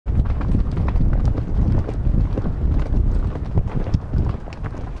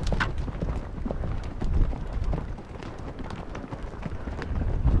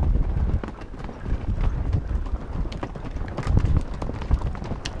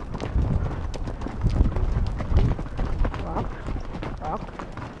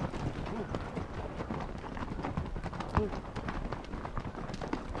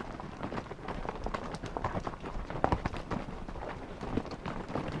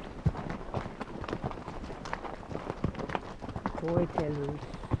boy, Telus.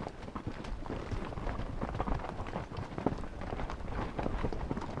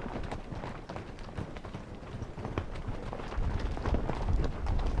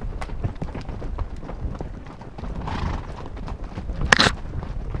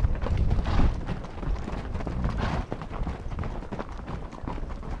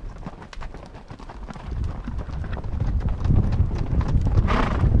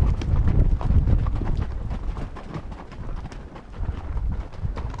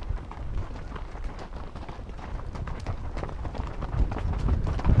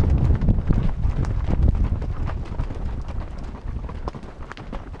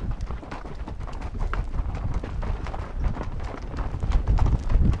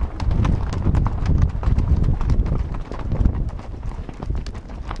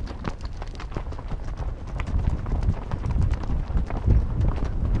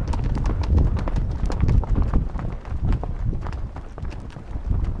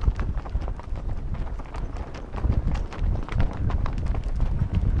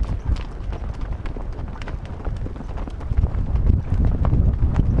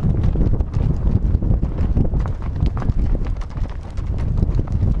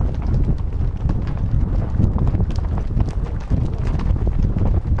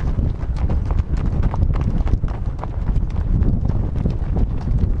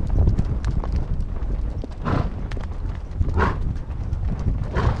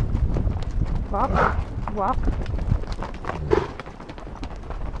 Walk, walk,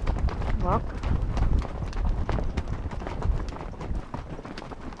 walk.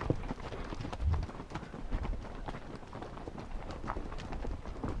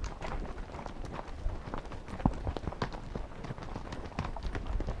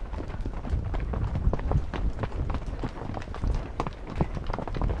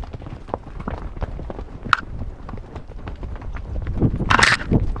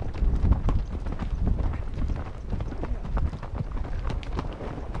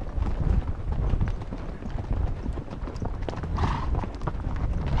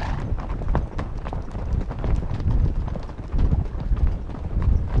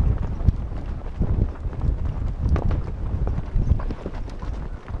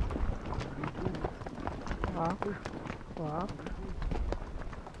 Walk, walk.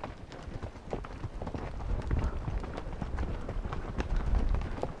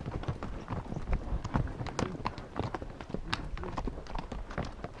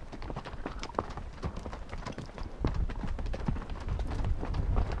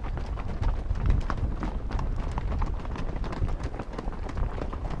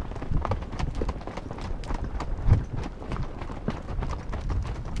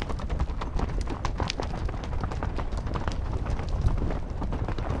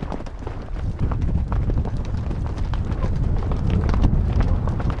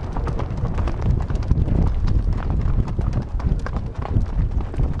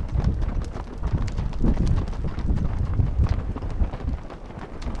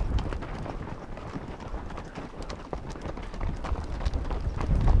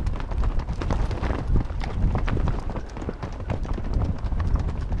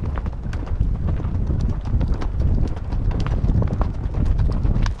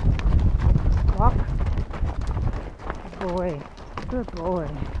 Walk. Good boy. Good boy.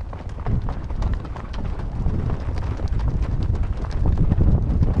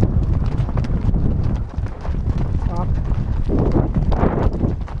 Walk.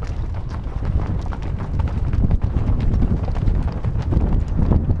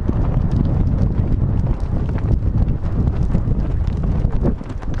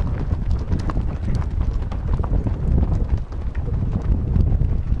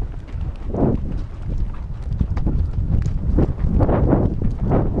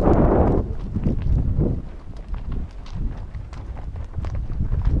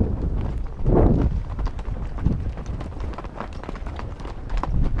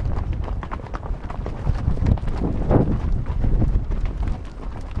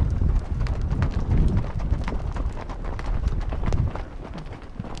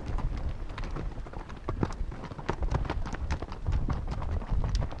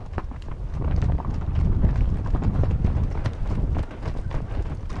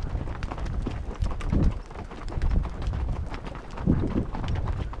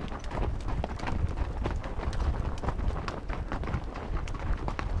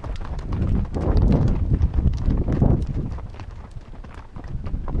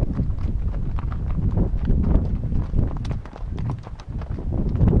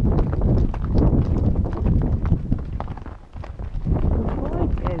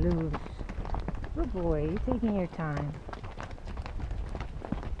 Good boy, you're taking your time.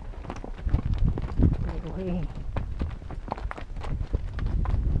 boy.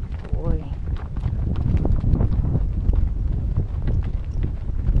 Boy.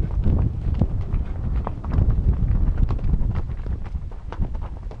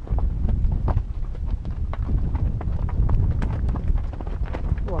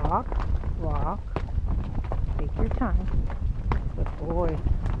 Walk, walk. Take your time. Good boy.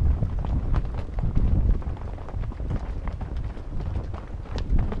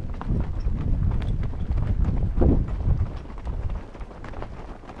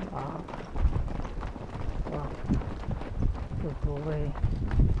 Walk, walk. Good boy.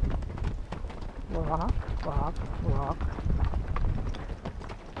 Walk, walk, walk.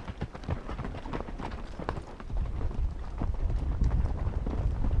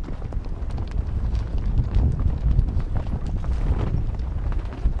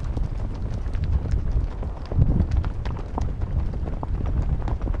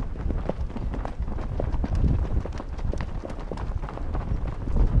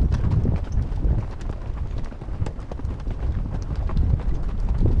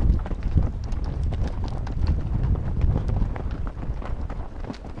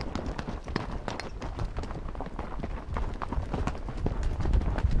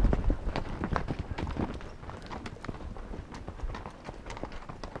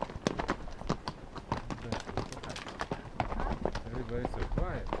 Everybody's so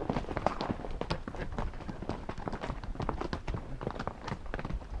quiet.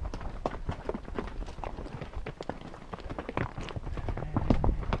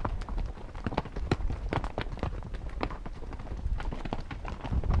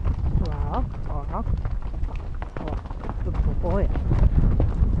 Walk, walk, walk. Good boy.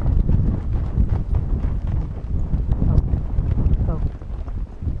 Go, go.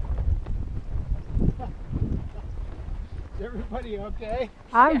 Is everybody okay?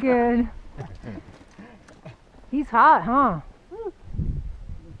 I'm good. He's hot, huh?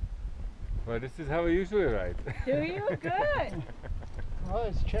 Well, this is how we usually ride. Do you? Good. Well,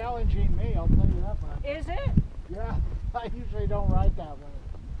 it's challenging me, I'll tell you that much. Is it? Yeah, I usually don't ride that way.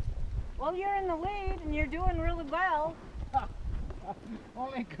 Well, you're in the lead and you're doing really well.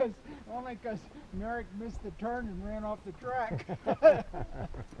 Only 'cause Merrick missed the turn and ran off the track.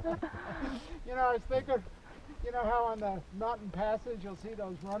 You know, I was thinking, you know how on the mountain passage you'll see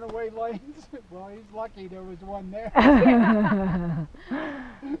those runaway lanes? Well, he's lucky there was one there.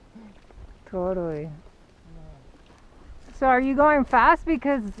 Totally. So are you going fast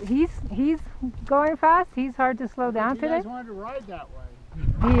because he's going fast? He's hard to slow down You today? guys wanted to ride that way.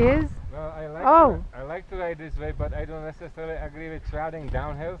 He is? Well, I like to ride this way, but I don't necessarily agree with trotting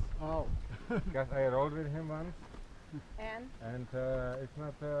downhills Oh. because I rode with him once, And and it's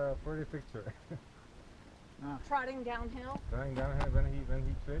not a pretty picture. trotting downhill. Trotting downhill when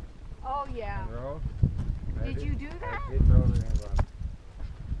he tripped Oh, yeah. and rolled. Did you do that? I did roll with him once.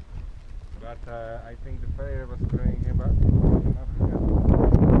 But I think the failure was screwing him up.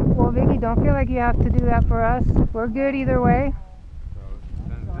 Well, Vicky, don't feel like you have to do that for us. We're good either way. So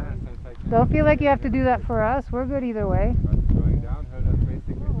since then, since I can't Don't feel like you have to do that for us. We're good either way. But going downhill, that's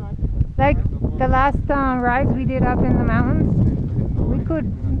basically Like the last rides we did up in the mountains, we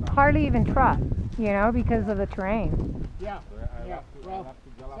could hardly even trot, you know, because of the terrain. Yeah, yeah. Well,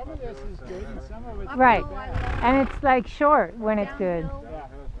 some of this is good and some of it's Right. pretty bad. And it's like short when it's good. Downhill. Yeah.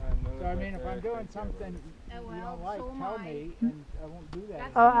 So I mean, if I'm doing something you well, don't like, so am tell I. me, and I won't do that.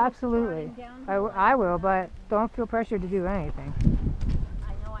 That's Oh, the most absolutely. trotting I downhill. will, but don't feel pressured to do anything.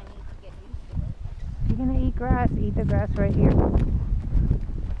 I know I need to get used to it. If you're gonna eat grass, eat the grass right here.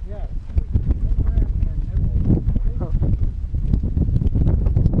 Yeah.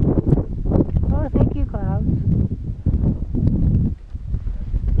 Oh, thank you, Clouds.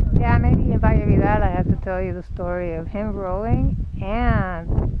 Yeah, maybe if I give you that, I have to tell you the story of him rolling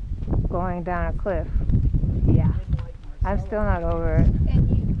and going down a cliff. Yeah, I'm still not over it. And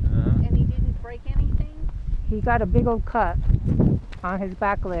he didn't break anything? He got a big old cut on his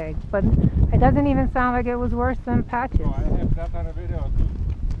back leg, but it doesn't even sound like it was worse than patches. So I have that on a video too.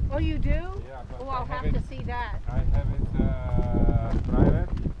 Oh, you do? Yeah, but Oh, I'll have to see that. I have it private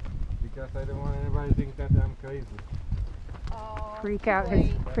because I don't want anybody to think that I'm crazy. Oh, Freak out wait.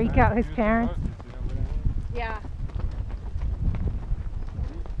 his freak out his Use the parents. horses, you know what Yeah.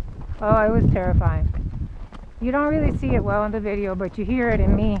 Oh, it was terrifying. You don't really see it well in the video, but you hear it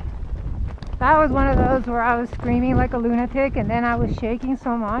in me. That was one of those where I was screaming like a lunatic, and then I was shaking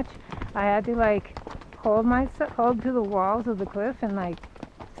so much I had to like hold to the walls of the cliff and like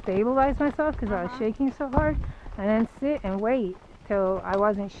stabilize myself because I was shaking so hard, and then sit and wait till I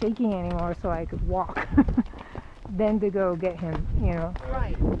wasn't shaking anymore so I could walk. Then to go get him, you know.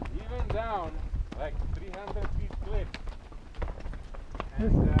 Right. Even down like 300 100 feet cliff.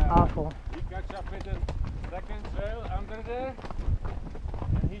 This And is awful. he catch up with the second trail under there,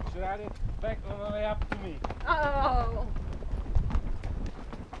 and he tried it back all the way up to me. Oh.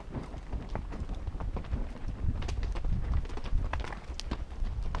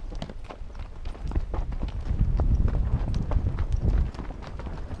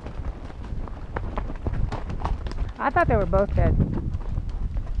 I thought they were both dead.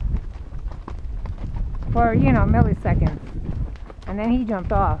 For, you know, milliseconds. And then he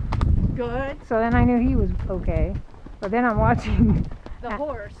jumped off. Good. So then I knew he was okay. But then I'm watching The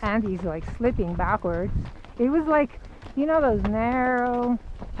horse. Andy's like slipping backwards. It was like, you know those narrow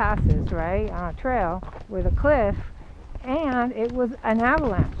passes, right? On a trail with a cliff. And it was an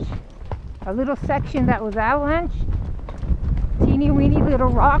avalanche. A little section that was avalanche. Teeny weeny little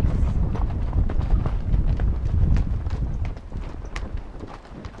rocks.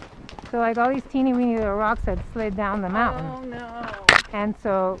 So like all these teeny weeny little rocks had slid down the mountain. Oh no. And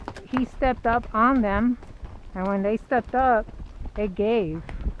so he stepped up on them, and when they stepped up, it gave.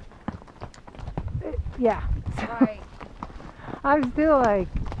 Yeah. Right. I'm still like,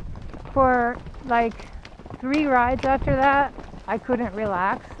 for like 3 rides after that, I couldn't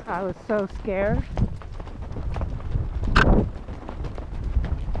relax. I was so scared.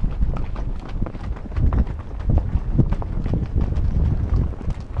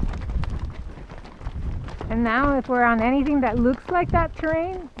 And now if we're on anything that looks like that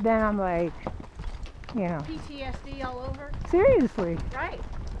terrain, then I'm like, you know, PTSD all over. seriously. Right.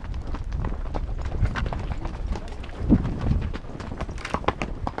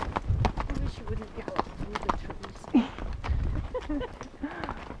 I wish you wouldn't go through the trees.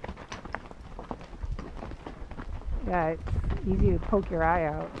 Yeah, it's easy to poke your eye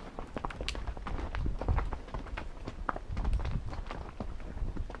out.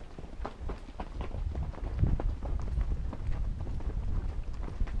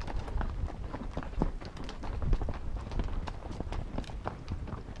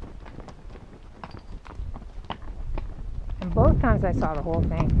 And both times I saw the whole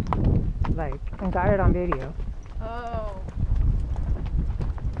thing, like, and got it on video. Oh.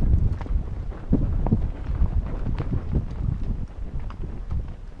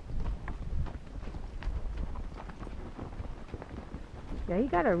 Yeah, he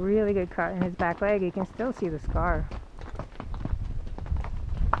got a really good cut in his back leg. You can still see the scar.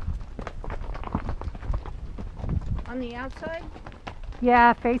 On the outside?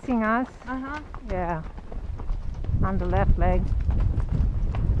 Yeah, facing us. Uh-huh. Yeah, on the left leg.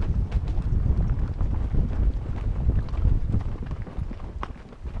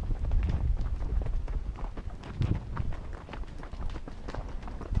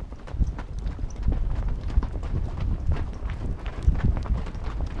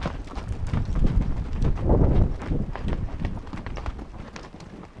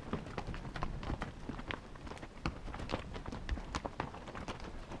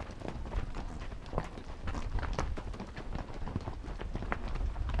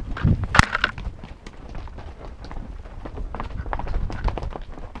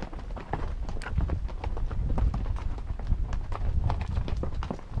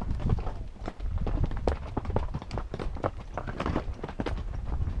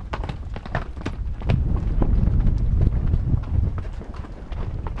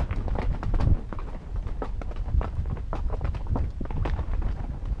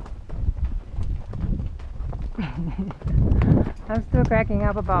 I'm still cracking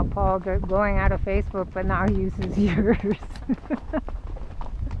up about Paul going out of Facebook, but now he uses yours.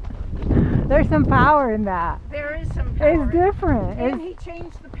 There's some power in that. There is some power. It's different. And It's, he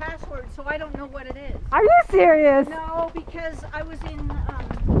changed the password, so I don't know what it is. are you serious? No, because I was in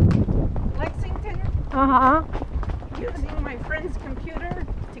Lexington Uh-huh. using my friend's computer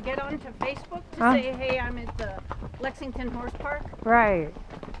to get onto Facebook to Huh? say, hey, I'm at the Lexington Horse Park. Right.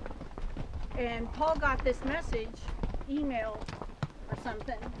 And Paul got this message, email or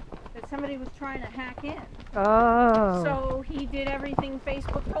something, that somebody was trying to hack in. Oh. So he did everything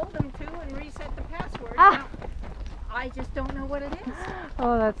Facebook told him to and reset the password. Ah. Now, I just don't know what it is.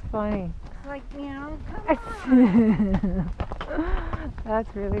 Oh, that's funny. It's like, you know, come on.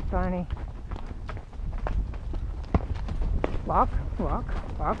 That's really funny. Walk, walk,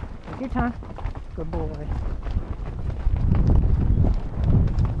 walk. Take your time. Good boy.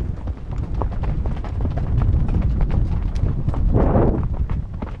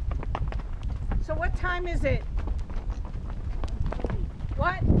 So what time is it?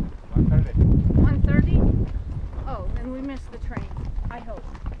 What? 130. 1:30? Oh, then we missed the train. I hope.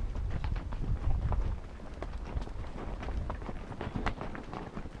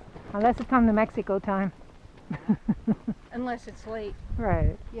 Unless it's come to Mexico time. Unless it's late.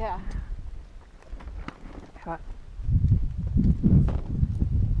 Right. Yeah. Hot.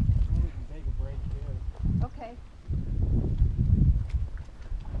 Well, we can take a break here. Okay.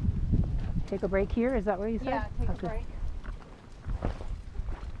 Take a break here, is that what you said? Yeah, take Okay. a break.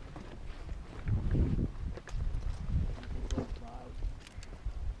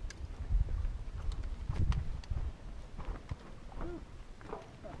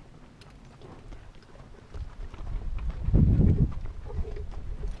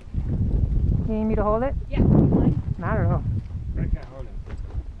 You need me to hold it? Yeah, you mind? Not at all. I can hold it.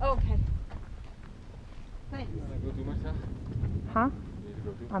 Okay. Thanks. You wanna go to Marcel? Huh? You need to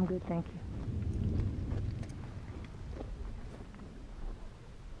go too? I'm good, thank you.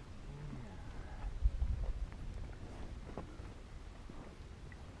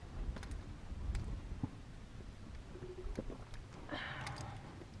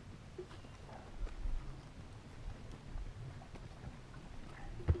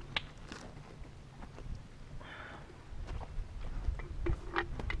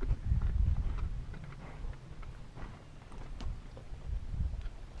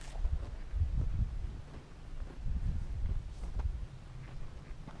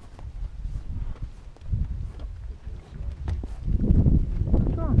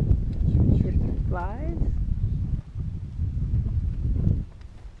 What's wrong? Just flies?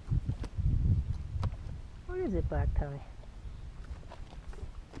 What is it, black tie?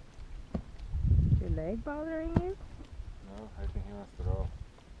 Is your leg bothering you? No, I think he wants to roll.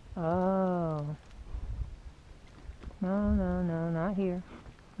 Oh. No, no, no, not here.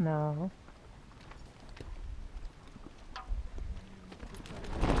 No.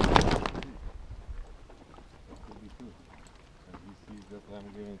 Could be too. And he sees that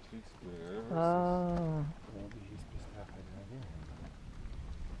I'm giving treats to the horses. Oh. Maybe he's pissed off I didn't give him.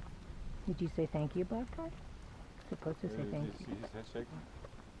 Did you say thank you, black tie? Supposed to say Did thank you you. see his head shaking?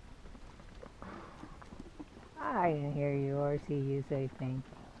 I didn't hear you or see you say thank you.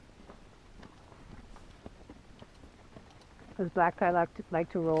 Does black tie like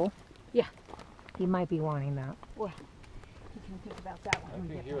to roll? Yeah. He might be wanting that. You can think about that one I when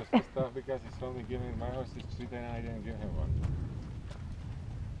we think get he there. was pissed off because he's only giving my horses treat and I didn't give him one.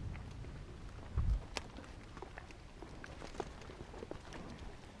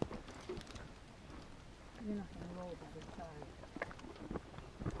 You're not going to roll the other side.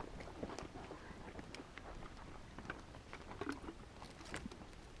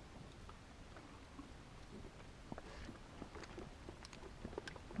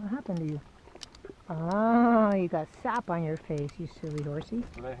 What happened to you? Oh, you got sap on your face, you silly horsey.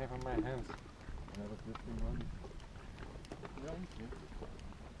 What I have on my hands. And I was lifting one. Yeah, he's good.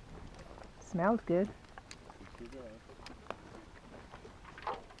 Smells good. He's good.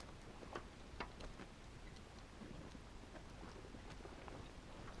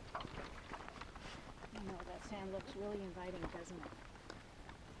 You know, that sand looks really inviting, doesn't it?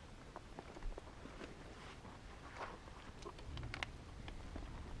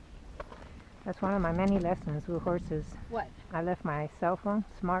 That's one of my many lessons with horses. What? I left my cell phone,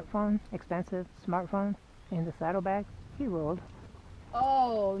 smartphone, expensive smartphone, in the saddlebag. He rolled.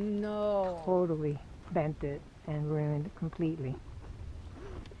 Oh, no. Totally bent it and ruined it completely.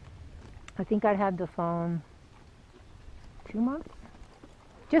 I think I'd had the phone 2 months?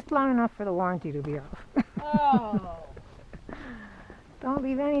 Just long enough for the warranty to be off. Oh. Don't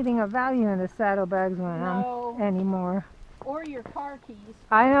leave anything of value in the saddlebags when No. I'm anymore. Or your car keys.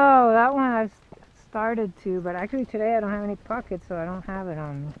 I know, that one I've started to, but actually today I don't have any pockets, so I don't have it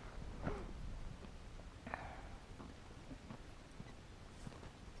on me.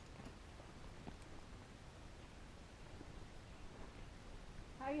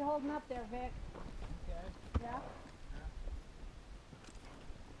 How you holding up there, Vic? Okay. Yeah?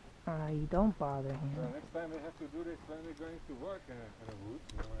 You don't bother So him. next time we have to do this when we're going to work in a woods,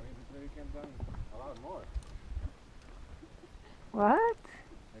 you know what I mean? This way we can done a lot more. What?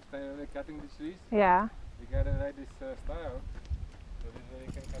 Next time when we're cutting the trees, Yeah. we gotta write this style. So this way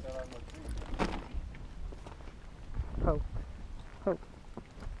we can cut a lot more trees. Ho. Ho.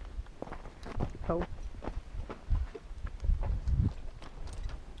 Ho.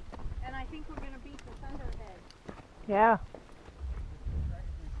 And I think we're going to beat the Thunderhead. Yeah.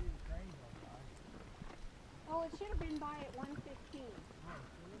 Oh, it should have been by at 1:15.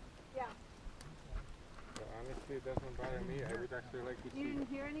 Yeah. So honestly, it doesn't bother me. I would actually like to see. You didn't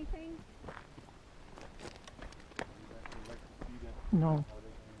hear anything? I would actually like to see that. No. How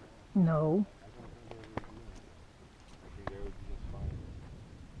they can, No. I don't think they will do it. I think they would be just fine.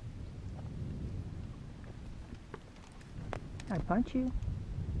 I punch you.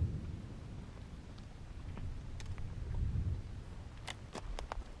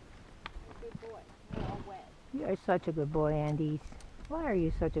 such a good boy, Andes. Why are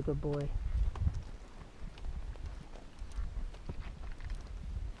you such a good boy?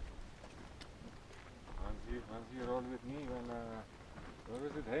 Once you rode with me when, where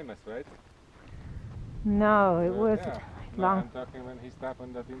was it? Hemes, right? No, it was Yeah. No, long. I'm talking when he stopped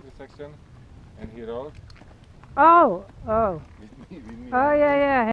on that intersection and he rode Oh, oh, with me. oh, yeah, yeah.